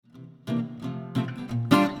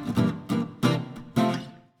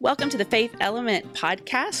Welcome to the Faith Element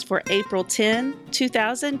podcast for April 10,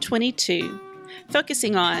 2022,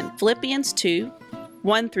 focusing on Philippians 2,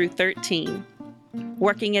 1 through 13,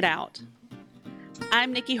 working it out.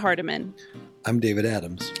 I'm Nikki Hardiman. I'm David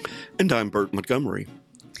Adams. And I'm Bert Montgomery.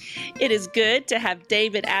 It is good to have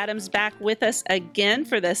David Adams back with us again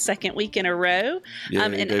for the second week in a row.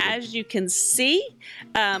 And David. As you can see,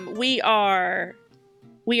 we are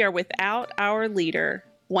without our leader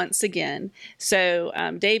once again. So,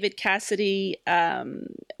 David Cassidy,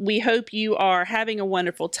 we hope you are having a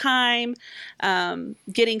wonderful time,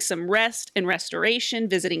 getting some rest and restoration,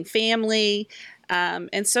 visiting family,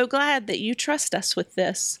 and so glad that you trust us with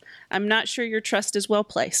this. I'm not sure your trust is well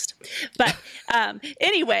placed. But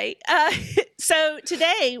anyway, so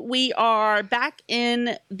today we are back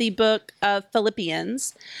in the book of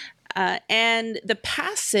Philippians. And the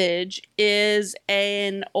passage is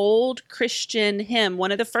an old Christian hymn,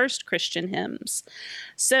 one of the first Christian hymns.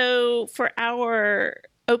 So for our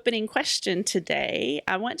opening question today,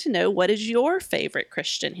 I want to know, what is your favorite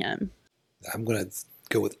Christian hymn? I'm going to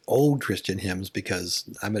go with old Christian hymns because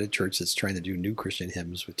I'm at a church that's trying to do new Christian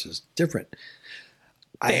hymns, which is different.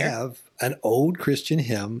 Fair. I have an old Christian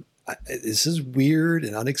hymn. This is weird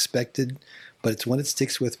and unexpected, but it's one that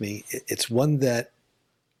sticks with me. It's one that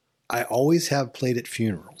I always have played at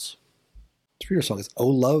funerals. It's a funeral song. It's "Oh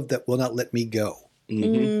Love That Will Not Let Me Go."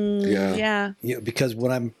 Mm-hmm. Yeah. You know, because when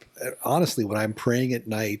I'm praying at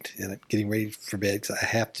night and I'm getting ready for bed, because I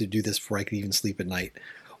have to do this before I can even sleep at night,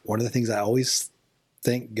 one of the things I always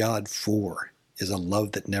thank God for is a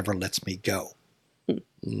love that never lets me go.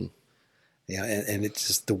 Mm-hmm. Yeah, and it's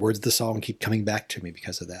just the words of the song keep coming back to me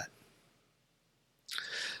because of that.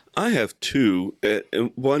 I have two,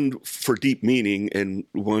 one for deep meaning and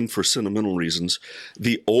one for sentimental reasons.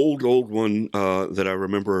 The old one that I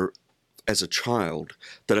remember as a child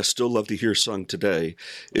that I still love to hear sung today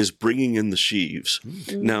is Bringing in the Sheaves.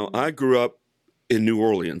 Mm-hmm. Now, I grew up in New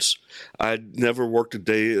Orleans. I'd never worked a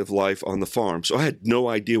day of life on the farm, so I had no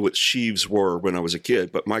idea what sheaves were when I was a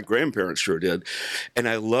kid, but my grandparents sure did. And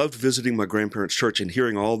I loved visiting my grandparents' church and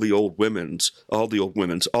hearing all the old women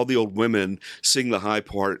sing the high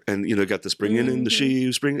part and, got this bringing in the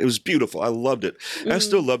sheaves. It was beautiful. I loved it. I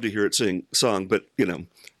still love to hear it sung, but,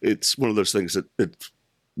 it's one of those things that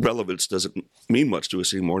relevance doesn't mean much to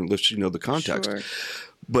us anymore unless you know the context. Sure.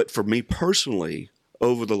 But for me personally,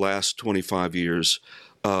 over the last 25 years,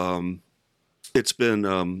 it's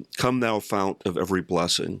been Come Thou Fount of Every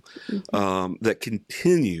Blessing, that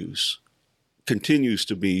continues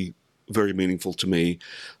to be very meaningful to me,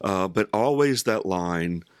 but always that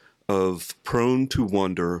line of prone to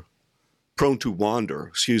wander,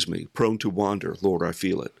 Lord, I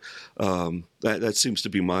feel it. That seems to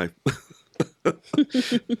be my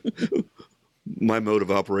my mode of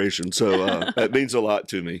operation, so that means a lot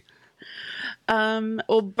to me.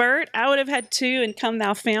 Well, Bert, I would have had two, and Come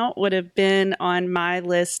Thou Fount would have been on my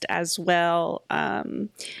list as well.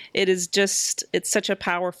 It's such a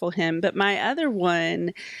powerful hymn. But my other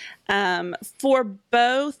one, for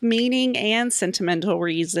both meaning and sentimental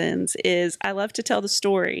reasons, is I love to tell the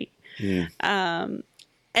story. Yeah.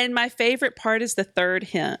 And my favorite part is the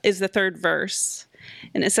third verse.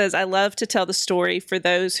 And it says, I love to tell the story for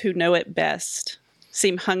those who know it best,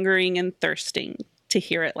 seem hungering and thirsting to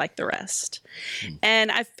hear it like the rest.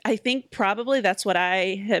 And I think probably that's what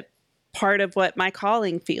part of what my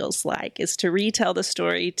calling feels like, is to retell the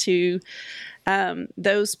story to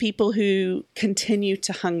those people who continue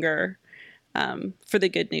to hunger for the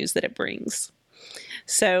good news that it brings.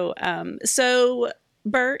 So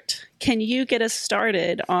Bert, can you get us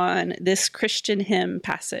started on this Christian hymn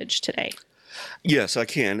passage today? Yes, I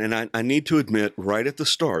can. And I need to admit right at the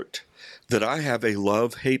start that I have a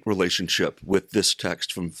love-hate relationship with this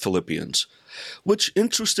text from Philippians, which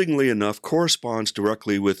interestingly enough corresponds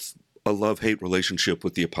directly with a love-hate relationship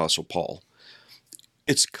with the Apostle Paul.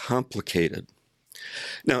 It's complicated.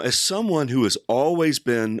 Now, as someone who has always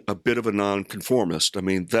been a bit of a nonconformist,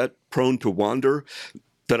 that prone to wander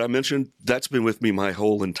that I mentioned, that's been with me my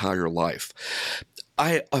whole entire life.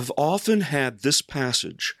 I have often had this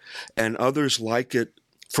passage and others like it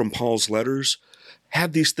from Paul's letters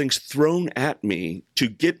have these things thrown at me to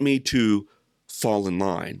get me to fall in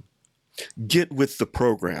line, get with the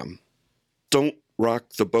program, don't rock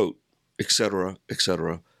the boat, etc.,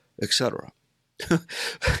 etc., etc.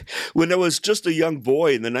 When I was just a young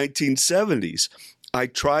boy in the 1970s, I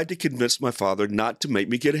tried to convince my father not to make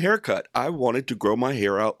me get a haircut. I wanted to grow my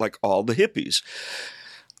hair out like all the hippies.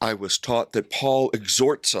 I was taught that Paul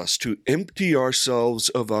exhorts us to empty ourselves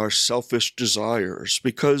of our selfish desires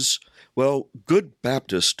because, well, good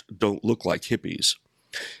Baptists don't look like hippies.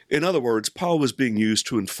 In other words, Paul was being used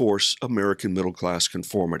to enforce American middle-class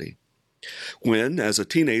conformity. When, as a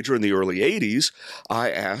teenager in the early 80s,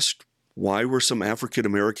 I asked why were some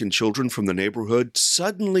African-American children from the neighborhood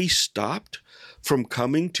suddenly stopped from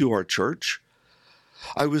coming to our church,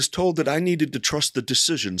 I was told that I needed to trust the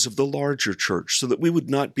decisions of the larger church so that we would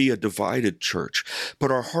not be a divided church,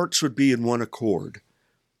 but our hearts would be in one accord.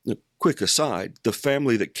 A quick aside, the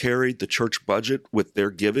family that carried the church budget with their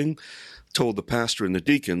giving told the pastor and the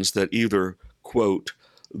deacons that either, quote,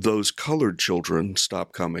 those colored children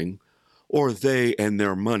stop coming, or they and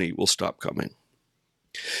their money will stop coming.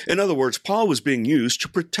 In other words, Paul was being used to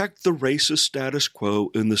protect the racist status quo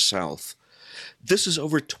in the South. This is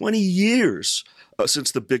over 20 years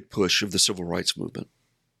since the big push of the civil rights movement.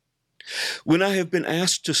 When I have been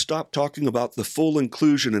asked to stop talking about the full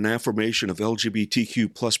inclusion and affirmation of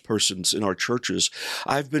LGBTQ plus persons in our churches,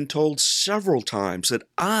 I've been told several times that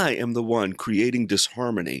I am the one creating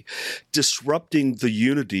disharmony, disrupting the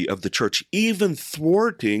unity of the church, even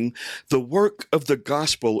thwarting the work of the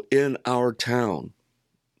gospel in our town.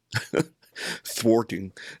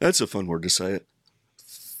 Thwarting. That's a fun word to say it.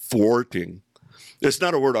 Thwarting. It's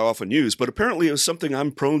not a word I often use, but apparently it's something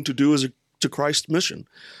I'm prone to do to Christ's mission.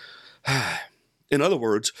 In other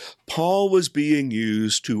words, Paul was being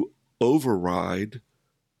used to override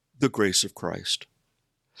the grace of Christ.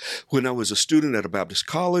 When I was a student at a Baptist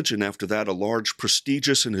college, and after that a large,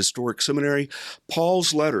 prestigious, and historic seminary,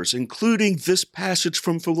 Paul's letters, including this passage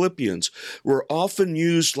from Philippians, were often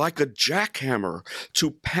used like a jackhammer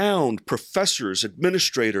to pound professors,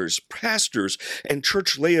 administrators, pastors, and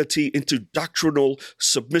church laity into doctrinal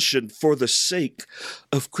submission for the sake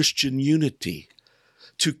of Christian unity,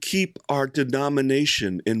 to keep our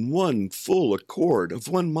denomination in one full accord of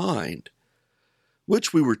one mind,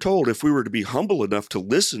 which we were told if we were to be humble enough to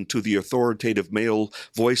listen to the authoritative male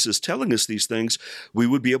voices telling us these things, we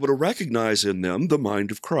would be able to recognize in them the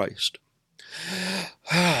mind of Christ.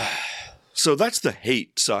 So that's the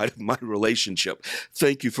hate side of my relationship.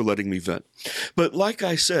 Thank you for letting me vent. But like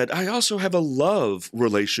I said, I also have a love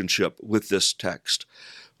relationship with this text,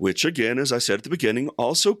 which again, as I said at the beginning,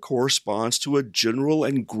 also corresponds to a general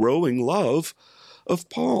and growing love of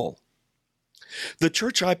Paul. The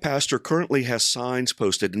church I pastor currently has signs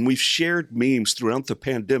posted, and we've shared memes throughout the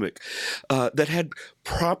pandemic that had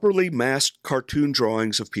properly masked cartoon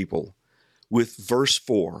drawings of people with verse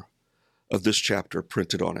 4 of this chapter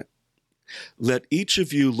printed on it. Let each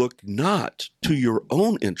of you look not to your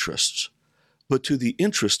own interests, but to the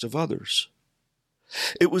interest of others.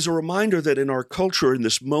 It was a reminder that in our culture, in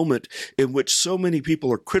this moment in which so many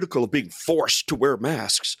people are critical of being forced to wear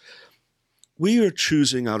masks, we are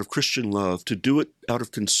choosing out of Christian love to do it out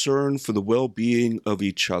of concern for the well-being of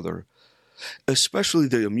each other, especially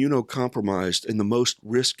the immunocompromised and the most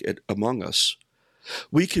risk among us.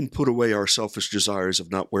 We can put away our selfish desires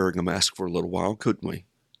of not wearing a mask for a little while, couldn't we?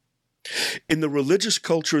 In the religious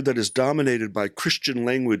culture that is dominated by Christian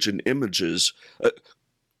language and images,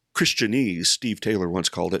 Christianese, Steve Taylor once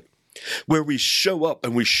called it, where we show up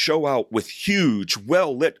and we show out with huge,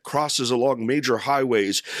 well-lit crosses along major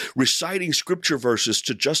highways, reciting scripture verses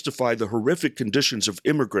to justify the horrific conditions of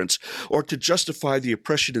immigrants or to justify the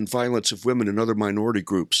oppression and violence of women and other minority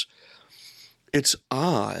groups. It's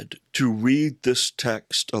odd to read this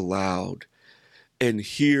text aloud and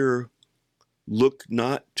hear, look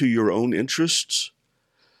not to your own interests,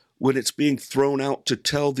 when it's being thrown out to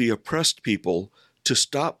tell the oppressed people to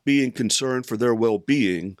stop being concerned for their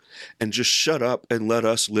well-being and just shut up and let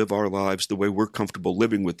us live our lives the way we're comfortable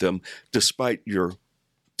living with them, despite your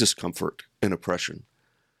discomfort and oppression,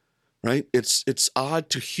 right? It's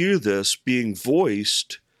odd to hear this being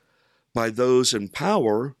voiced by those in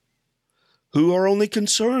power who are only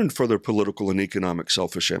concerned for their political and economic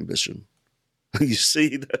selfish ambition. You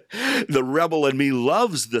see, the rebel in me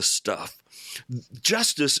loves this stuff.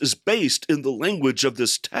 Justice is based in the language of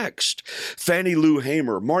this text. Fannie Lou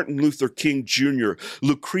Hamer, Martin Luther King Jr.,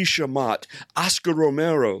 Lucretia Mott, Oscar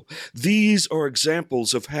Romero. These are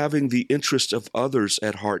examples of having the interest of others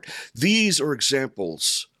at heart. These are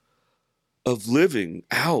examples of living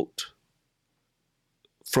out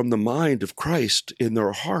from the mind of Christ in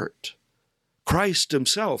their heart. Christ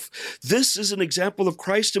himself. This is an example of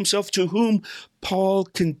Christ himself to whom Paul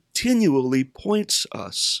continually points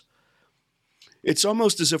us. It's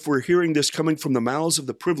almost as if we're hearing this coming from the mouths of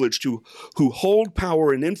the privileged who hold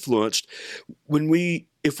power and influence.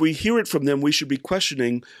 If we hear it from them, we should be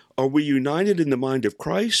questioning, are we united in the mind of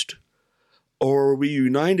Christ, or are we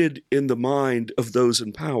united in the mind of those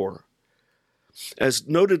in power? As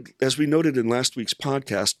we noted in last week's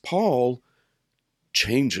podcast, Paul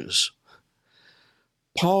changes.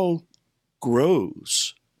 Paul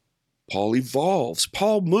grows. Paul evolves.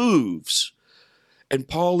 Paul moves. And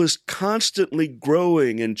Paul is constantly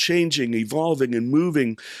growing and changing, evolving, and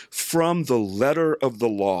moving from the letter of the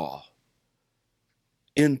law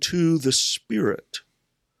into the spirit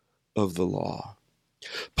of the law.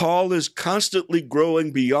 Paul is constantly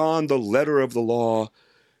growing beyond the letter of the law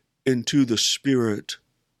into the spirit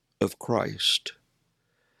of Christ.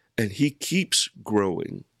 And he keeps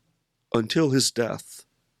growing until his death.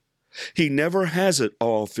 He never has it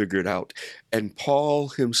all figured out. And Paul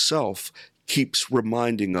himself keeps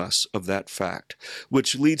reminding us of that fact,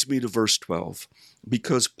 which leads me to verse 12,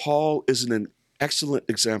 because Paul is an excellent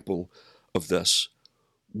example of this,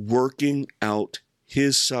 working out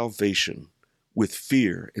his salvation with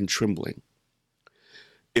fear and trembling.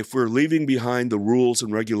 If we're leaving behind the rules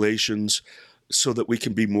and regulations so that we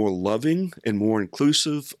can be more loving and more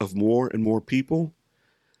inclusive of more and more people,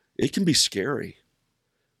 it can be scary.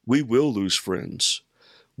 We will lose friends.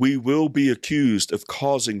 We will be accused of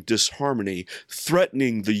causing disharmony,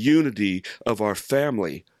 threatening the unity of our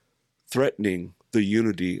family, threatening the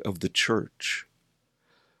unity of the church.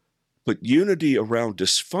 But unity around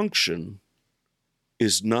dysfunction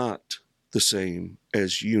is not the same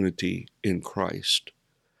as unity in Christ.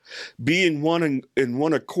 Being one in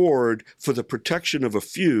one accord for the protection of a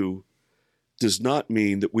few does not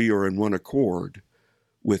mean that we are in one accord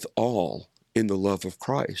with all in the love of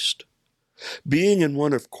Christ. Being in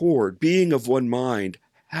one accord, being of one mind,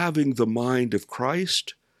 having the mind of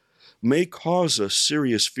Christ, may cause us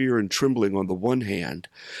serious fear and trembling on the one hand,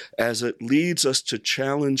 as it leads us to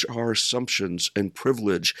challenge our assumptions and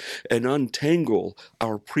privilege and untangle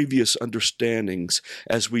our previous understandings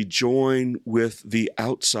as we join with the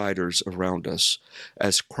outsiders around us,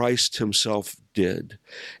 as Christ himself did.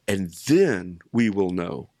 And then we will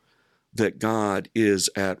know that God is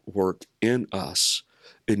at work in us,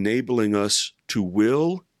 enabling us to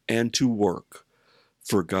will and to work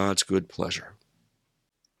for God's good pleasure.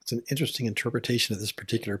 It's an interesting interpretation of this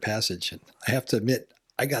particular passage. And I have to admit,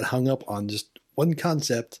 I got hung up on just one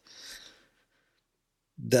concept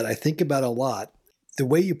that I think about a lot. The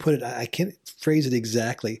way you put it, I can't phrase it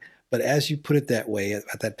exactly, but as you put it that way,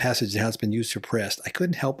 at that passage, how it's been used suppressed, I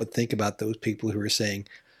couldn't help but think about those people who are saying,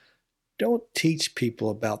 don't teach people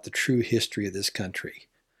about the true history of this country,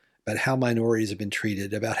 about how minorities have been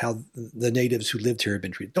treated, about how the natives who lived here have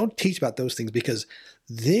been treated. Don't teach about those things, because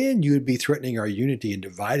then you would be threatening our unity and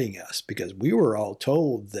dividing us, because we were all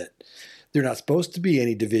told that there are not supposed to be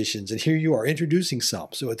any divisions, and here you are introducing some.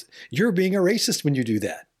 So you're being a racist when you do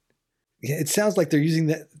that. It sounds like they're using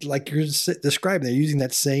that, like you're describing, they're using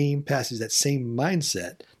that same passage, that same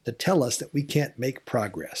mindset to tell us that we can't make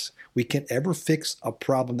progress. We can't ever fix a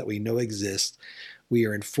problem that we know exists. We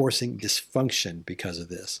are enforcing dysfunction because of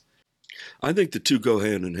this. I think the two go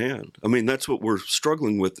hand in hand. I mean, that's what we're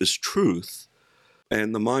struggling with, is truth.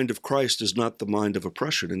 And the mind of Christ is not the mind of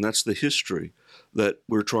oppression. And that's the history that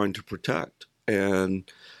we're trying to protect. And,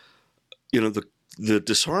 you know, the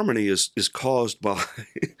disharmony is caused by,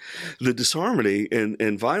 the disharmony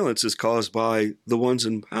and violence is caused by the ones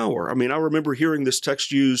in power. I mean, I remember hearing this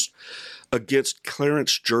text used against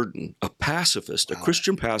Clarence Jordan, a pacifist, a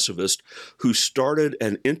Christian pacifist who started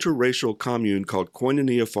an interracial commune called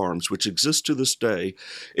Koinonia Farms, which exists to this day.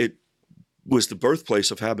 It was the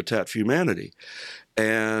birthplace of Habitat for Humanity.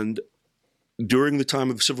 And during the time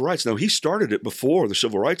of the civil rights. Now, he started it before the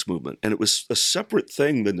civil rights movement, and it was a separate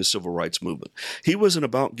thing than the civil rights movement. He wasn't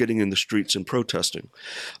about getting in the streets and protesting.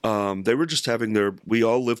 They were just having we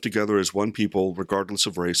all live together as one people, regardless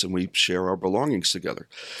of race, and we share our belongings together.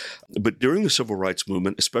 But during the civil rights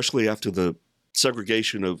movement, especially after the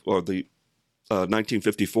segregation or the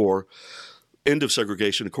 1954 end of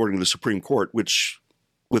segregation, according to the Supreme Court, which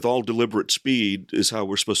with all deliberate speed is how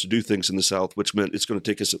we're supposed to do things in the South, which meant it's going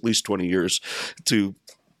to take us at least 20 years to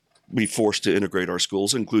be forced to integrate our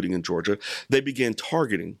schools, including in Georgia. They began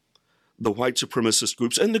targeting the white supremacist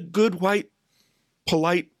groups, and the good white,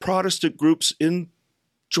 polite Protestant groups in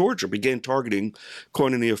Georgia began targeting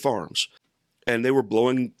Koinonia Farms. And they were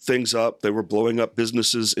blowing things up. They were blowing up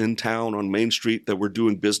businesses in town on Main Street that were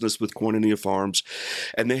doing business with Koinonia Farms.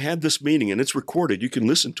 And they had this meeting, and it's recorded. You can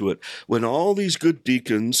listen to it. When all these good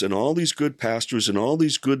deacons and all these good pastors and all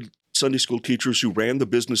these good Sunday school teachers who ran the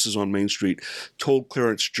businesses on Main Street told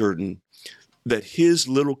Clarence Jordan that his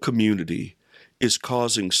little community is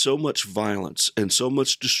causing so much violence and so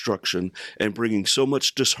much destruction and bringing so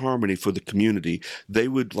much disharmony for the community, they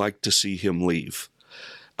would like to see him leave.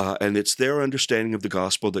 And it's their understanding of the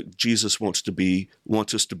gospel that Jesus wants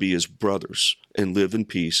us to be his brothers and live in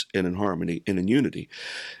peace and in harmony and in unity.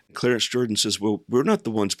 Clarence Jordan says, well, we're not the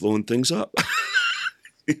ones blowing things up.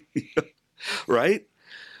 right?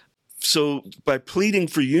 So by pleading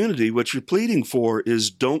for unity, what you're pleading for is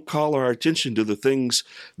don't call our attention to the things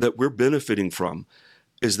that we're benefiting from.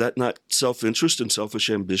 Is that not self-interest and selfish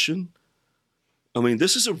ambition? I mean,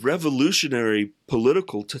 this is a revolutionary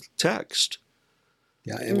political text.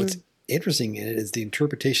 Yeah, and what's interesting in it is the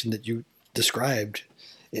interpretation that you described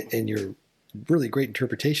in your really great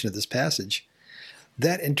interpretation of this passage.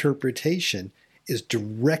 That interpretation is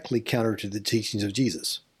directly counter to the teachings of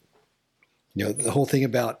Jesus. You know, the whole thing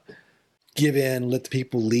about give in, let the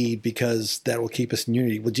people lead because that will keep us in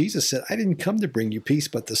unity. Well, Jesus said, I didn't come to bring you peace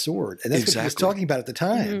but the sword. And that's what he was talking about at the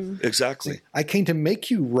time. Exactly. See, I came to make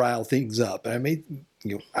you rile things up. And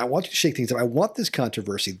I want you to shake things up. I want this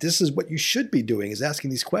controversy. This is what you should be doing, is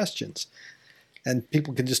asking these questions. And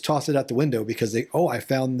people can just toss it out the window because I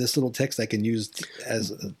found this little text I can use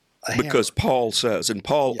as a because hammer. Paul says, and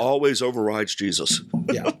Paul always overrides Jesus.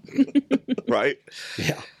 Yeah. Right?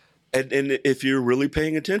 Yeah. And if you're really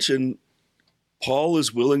paying attention, Paul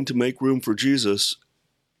is willing to make room for Jesus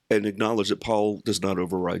and acknowledge that Paul does not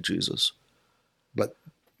override Jesus. But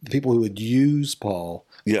the people who would use Paul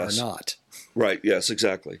are not. Right. Yes,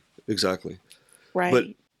 exactly. Exactly.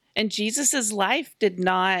 Right. And Jesus's life did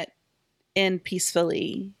not end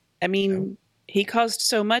peacefully. I mean, he caused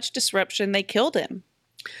so much disruption, they killed him.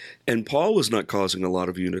 And Paul was not causing a lot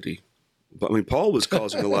of unity. I mean, Paul was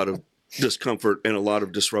causing a lot of discomfort and a lot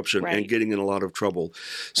of disruption and getting in a lot of trouble.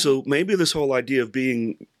 So maybe this whole idea of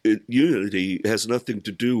being in unity has nothing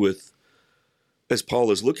to do with, as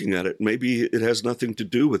Paul is looking at it, maybe it has nothing to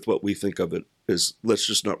do with what we think of it as let's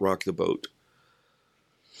just not rock the boat.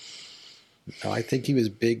 No, I think he was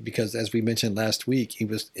big because, as we mentioned last week, he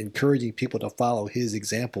was encouraging people to follow his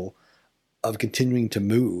example of continuing to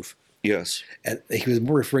move. Yes. And he was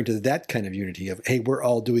more referring to that kind of unity of, hey, we're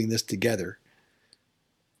all doing this together.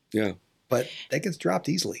 Yeah. But that gets dropped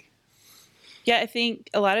easily. Yeah, I think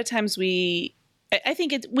a lot of times we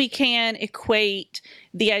can equate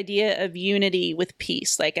the idea of unity with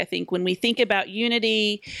peace. Like, I think when we think about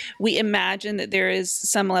unity, we imagine that there is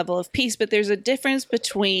some level of peace, but there's a difference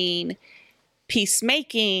between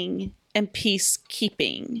peacemaking and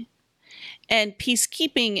peacekeeping. And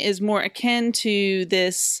peacekeeping is more akin to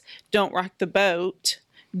this don't rock the boat,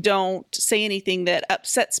 don't say anything that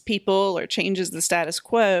upsets people or changes the status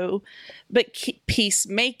quo. But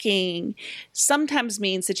peacemaking sometimes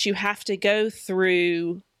means that you have to go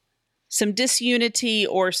through some disunity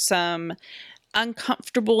or some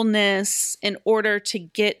uncomfortableness in order to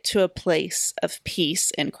get to a place of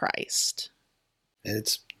peace in Christ. And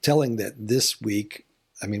it's telling that this week,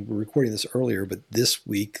 I mean, we're recording this earlier, but this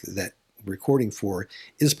week that we're recording for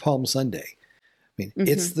is Palm Sunday. I mean,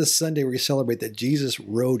 it's the Sunday where we celebrate that Jesus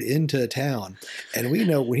rode into a town. And we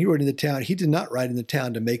know when he rode into town, he did not ride into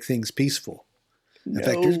town to make things peaceful. In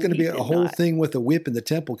fact, there's going to be a whole thing with a whip in the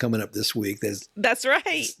temple coming up this week. That's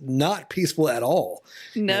right. Not peaceful at all.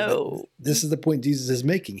 No. This is the point Jesus is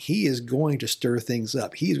making. He is going to stir things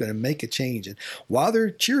up. He's going to make a change. And while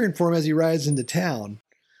they're cheering for him as he rides into town,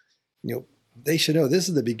 they should know this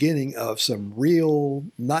is the beginning of some real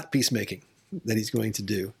not peacemaking that he's going to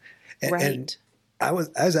do. And I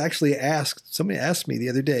was actually asked, somebody asked me the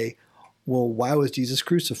other day, well, why was Jesus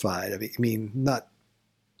crucified? I mean, not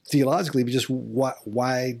theologically, but just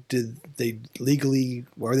why did they legally,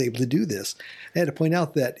 why were they able to do this? I had to point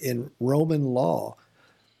out that in Roman law,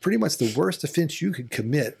 pretty much the worst offense you could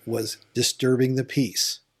commit was disturbing the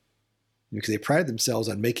peace. Because they prided themselves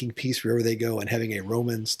on making peace wherever they go and having a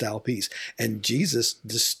Roman-style peace. And Jesus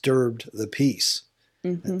disturbed the peace.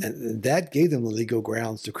 And that gave them the legal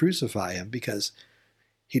grounds to crucify him because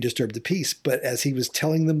he disturbed the peace. But as he was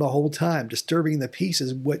telling them the whole time, disturbing the peace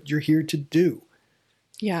is what you're here to do.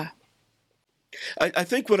 Yeah. I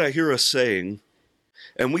think what I hear us saying,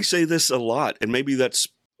 and we say this a lot, and maybe that's,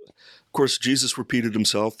 of course, Jesus repeated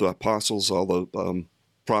himself, the apostles, all the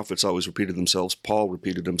prophets always repeated themselves, Paul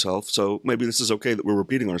repeated himself, so maybe this is okay that we're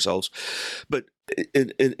repeating ourselves. But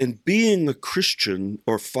in being a Christian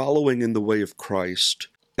or following in the way of Christ,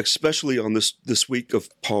 especially on this week of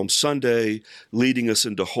Palm Sunday, leading us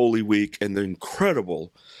into Holy Week, and the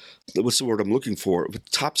incredible, what's the word I'm looking for,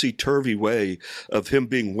 topsy-turvy way of him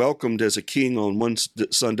being welcomed as a king on one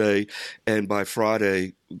Sunday and by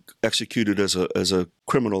Friday executed as a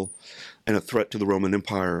criminal and a threat to the Roman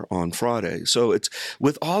Empire on Friday. So it's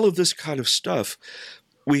with all of this kind of stuff,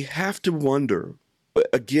 we have to wonder,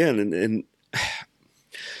 again, and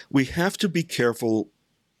we have to be careful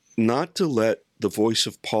not to let the voice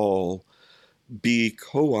of Paul be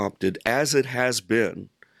co-opted, as it has been,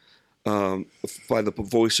 by the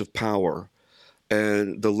voice of power.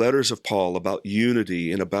 And the letters of Paul about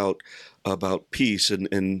unity and about about peace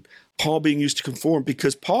and Paul being used to conform,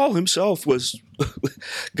 because Paul himself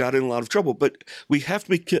got in a lot of trouble. But we have to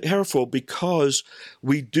be careful, because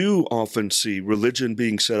we do often see religion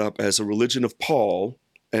being set up as a religion of Paul.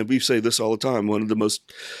 And we say this all the time. One of the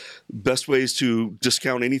best ways to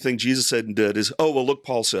discount anything Jesus said and did is, oh, well, look,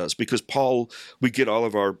 Paul says, because Paul, we get all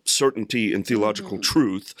of our certainty and theological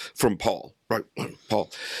truth from Paul, right? Paul.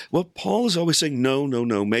 Well, Paul is always saying, no,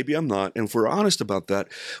 maybe I'm not. And if we're honest about that,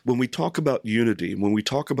 when we talk about unity, when we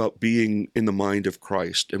talk about being in the mind of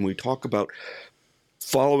Christ, and we talk about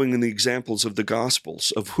following in the examples of the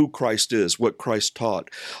Gospels of who Christ is, what Christ taught,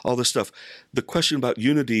 all this stuff, the question about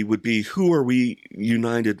unity would be, who are we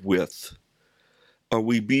united with? Are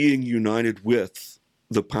we being united with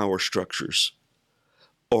the power structures?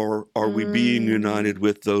 Or are we being united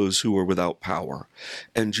with those who are without power?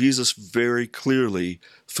 And Jesus very clearly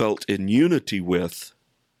felt in unity with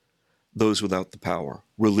those without the power,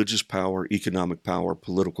 religious power, economic power,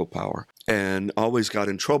 political power, and always got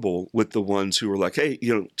in trouble with the ones who were like, hey,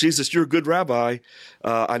 Jesus, you're a good rabbi.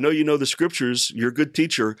 I know you know the scriptures. You're a good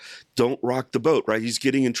teacher. Don't rock the boat, right? He's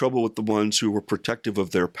getting in trouble with the ones who were protective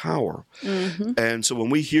of their power. Mm-hmm. And so when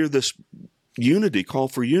we hear this unity, call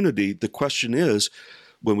for unity, the question is,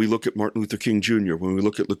 when we look at Martin Luther King Jr., when we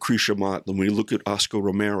look at Lucretia Mott, when we look at Oscar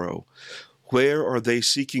Romero, where are they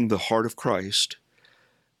seeking the heart of Christ?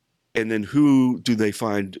 And then in whom do they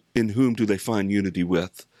find unity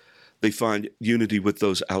with? They find unity with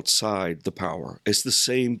those outside the power. It's the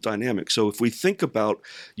same dynamic. So if we think about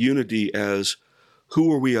unity as who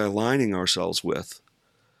are we aligning ourselves with?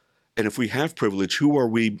 And if we have privilege, who are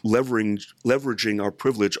we leveraging our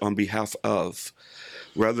privilege on behalf of?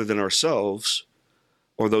 Rather than ourselves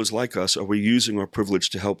or those like us, are we using our privilege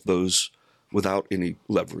to help those without any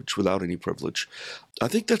leverage, without any privilege? I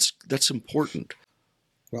think that's important.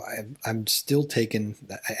 Well, I'm still taken.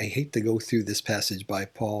 I hate to go through this passage by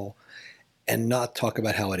Paul and not talk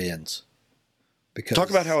about how it ends. Talk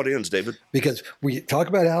about how it ends, David. Because we talk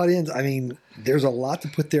about how it ends. I mean, there's a lot to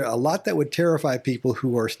put there, a lot that would terrify people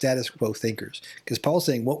who are status quo thinkers. Because Paul's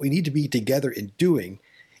saying what we need to be together in doing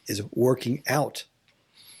is working out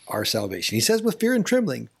our salvation. He says with fear and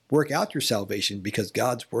trembling, work out your salvation, because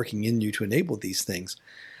God's working in you to enable these things.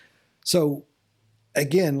 So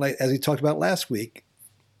again, like as we talked about last week,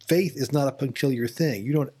 faith is not a peculiar thing.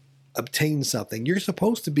 You don't obtain something. You're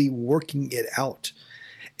supposed to be working it out.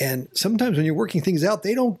 And sometimes when you're working things out,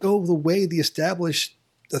 they don't go the way the established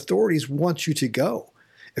authorities want you to go.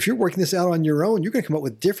 If you're working this out on your own, you're going to come up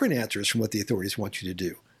with different answers from what the authorities want you to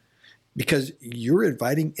do, because you're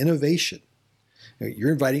inviting innovation.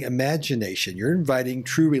 You're inviting imagination. You're inviting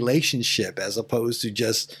true relationship as opposed to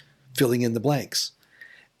just filling in the blanks.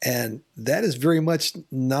 And that is very much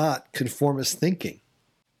not conformist thinking.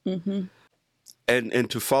 Mm-hmm. And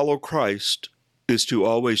to follow Christ is to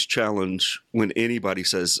always challenge when anybody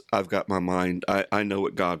says, I've got my mind, I know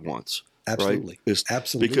what God wants. Absolutely. Right?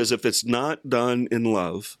 Absolutely. Because if it's not done in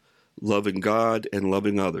love, loving God and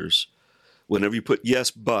loving others, whenever you put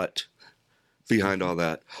yes, but behind all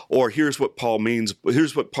that, or here's what Paul means,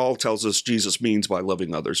 here's what Paul tells us Jesus means by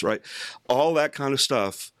loving others, right? All that kind of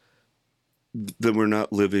stuff, then we're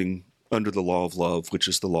not living under the law of love, which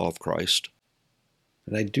is the law of Christ.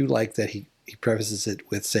 And I do like that he prefaces it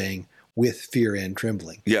with saying, with fear and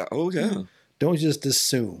trembling. Yeah. Oh, yeah. Don't just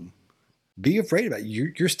assume. Be afraid about it.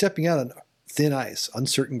 You're stepping out on thin ice,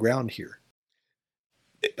 uncertain ground here.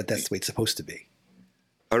 But that's the way it's supposed to be.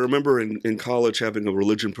 I remember in college having a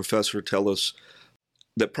religion professor tell us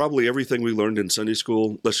that probably everything we learned in Sunday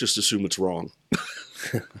school, let's just assume it's wrong.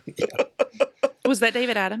 Was that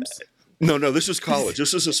David Adams? No, this was college.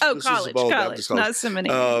 This is college, Baptist college, not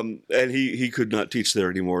seminary. And he could not teach there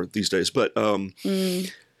anymore these days. But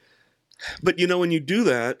but when you do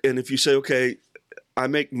that, and if you say, okay, I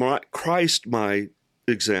make Christ my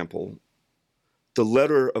example, the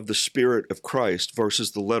letter of the Spirit of Christ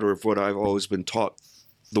versus the letter of what I've always been taught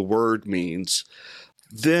the word means,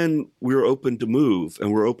 then we're open to move,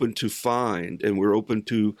 and we're open to find, and we're open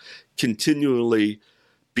to continually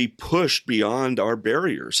be pushed beyond our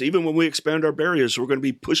barriers. Even when we expand our barriers, we're going to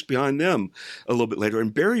be pushed behind them a little bit later.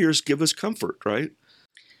 And barriers give us comfort, right?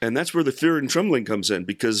 And that's where the fear and trembling comes in,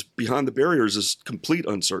 because behind the barriers is complete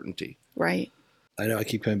uncertainty. Right. I know I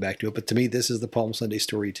keep coming back to it, but to me, this is the Palm Sunday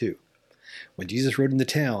story too. When Jesus rode into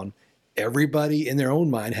town, everybody in their own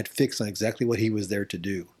mind had fixed on exactly what he was there to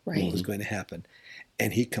do, right, what was going to happen.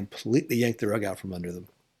 And he completely yanked the rug out from under them.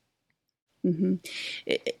 Mm-hmm.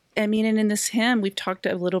 And in this hymn, we've talked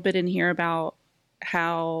a little bit in here about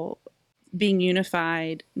how being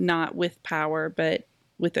unified, not with power, but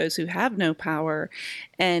with those who have no power.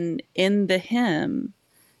 And in the hymn,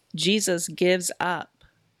 Jesus gives up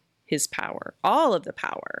his power, all of the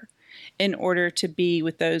power, in order to be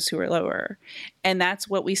with those who are lower. And that's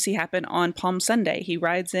what we see happen on Palm Sunday. He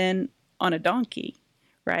rides in on a donkey,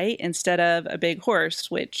 right? Instead of a big horse,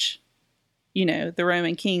 which, the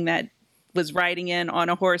Roman king that was riding in on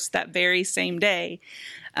a horse that very same day,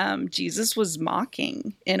 Jesus was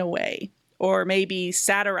mocking in a way, or maybe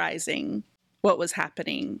satirizing what was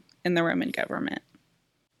happening in the Roman government.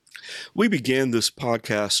 We began this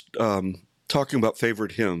podcast talking about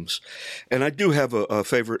favorite hymns, and I do have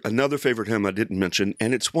another favorite hymn I didn't mention,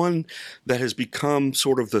 and it's one that has become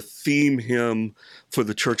sort of the theme hymn for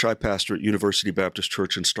the church I pastor at University Baptist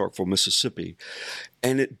Church in Starkville, Mississippi,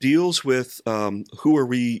 and it deals with who are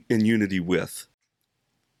we in unity with.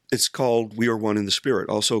 It's called "We Are One in the Spirit,"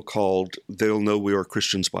 also called "They'll Know We Are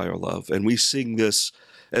Christians by Our Love," and we sing this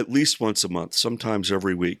at least once a month, sometimes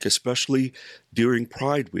every week, especially during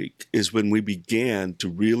Pride Week, is when we began to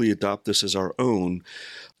really adopt this as our own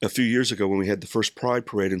a few years ago when we had the first Pride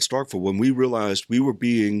Parade in Starkville, when we realized we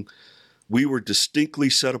were distinctly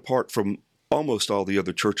set apart from almost all the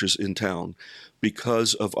other churches in town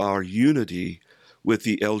because of our unity with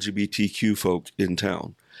the LGBTQ folk in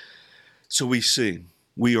town. So we sing,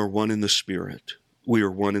 "We are one in the Spirit. We are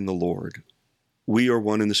one in the Lord. We are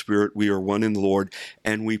one in the Spirit, we are one in the Lord,"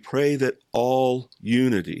 and we pray that all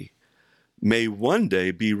unity may one day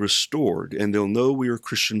be restored, and they'll know we are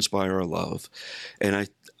Christians by our love. And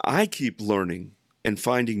I keep learning and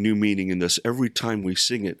finding new meaning in this every time we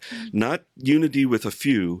sing it. Not unity with a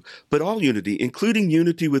few, but all unity, including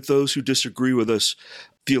unity with those who disagree with us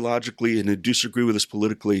theologically and who disagree with us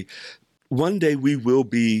politically. One day we will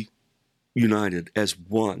be united as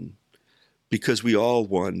one, because we all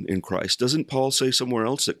one in Christ. Doesn't Paul say somewhere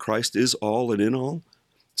else that Christ is all and in all?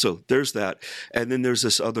 So there's that. And then there's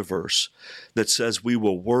this other verse that says we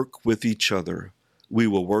will work with each other. We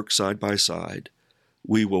will work side by side.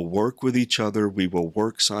 We will work with each other. We will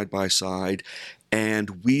work side by side.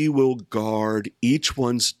 And we will guard each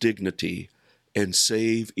one's dignity and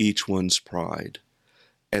save each one's pride.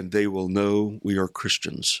 And they will know we are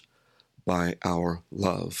Christians by our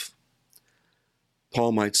love.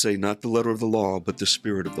 Paul might say, not the letter of the law, but the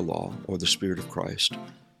spirit of the law, or the Spirit of Christ.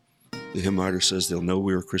 The hymn writer says they'll know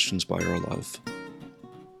we are Christians by our love.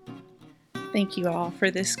 Thank you all for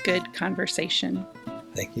this good conversation.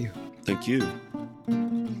 Thank you. Thank you.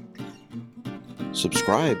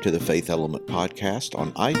 Subscribe to the Faith Element podcast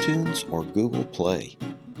on iTunes or Google Play.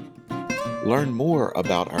 Learn more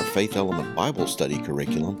about our Faith Element Bible study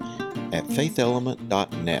curriculum at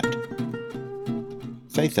faithelement.net.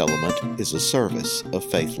 Faith Element is a service of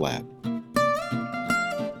Faith Lab.